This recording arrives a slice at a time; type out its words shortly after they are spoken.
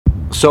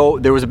So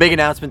there was a big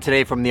announcement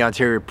today from the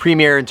Ontario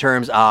Premier in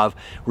terms of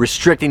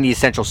restricting the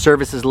essential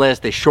services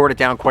list. They shorted it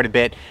down quite a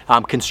bit.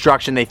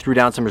 Construction, they threw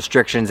down some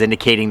restrictions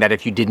indicating that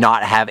if you did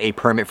not have a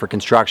permit for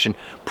construction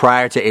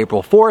prior to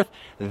April 4th,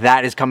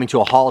 that is coming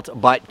to a halt.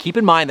 But keep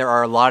in mind, there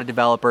are a lot of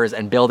developers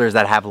and builders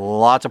that have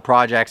lots of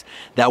projects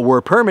that were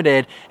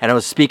permitted. And I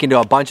was speaking to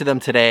a bunch of them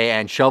today,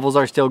 and shovels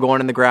are still going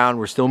in the ground.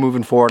 We're still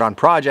moving forward on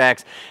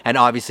projects. And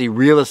obviously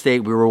real estate,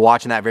 we were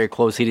watching that very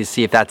closely to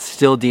see if that's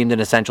still deemed an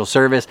essential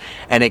service.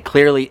 And it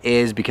clearly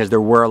is, because there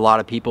were a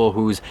lot of people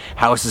whose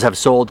houses have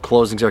sold,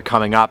 closings are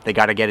coming up, they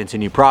got to get into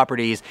new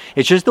properties.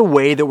 It's just the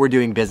way that we're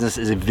doing business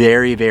is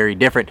very, very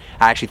different.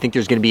 I actually think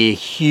there's going to be a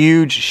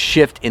huge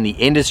shift in the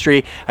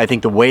industry. I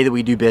think the way that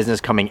we do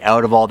business coming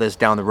out of all this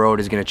down the road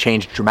is going to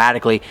change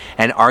dramatically.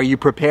 And are you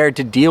prepared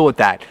to deal with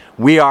that?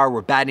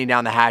 We're battening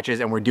down the hatches,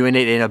 and we're doing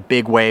it in a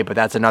big way, but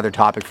that's another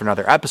topic for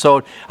another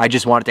episode. I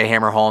just wanted to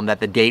hammer home that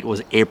the date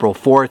was April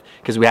 4th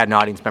because we had an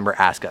audience member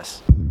ask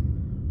us.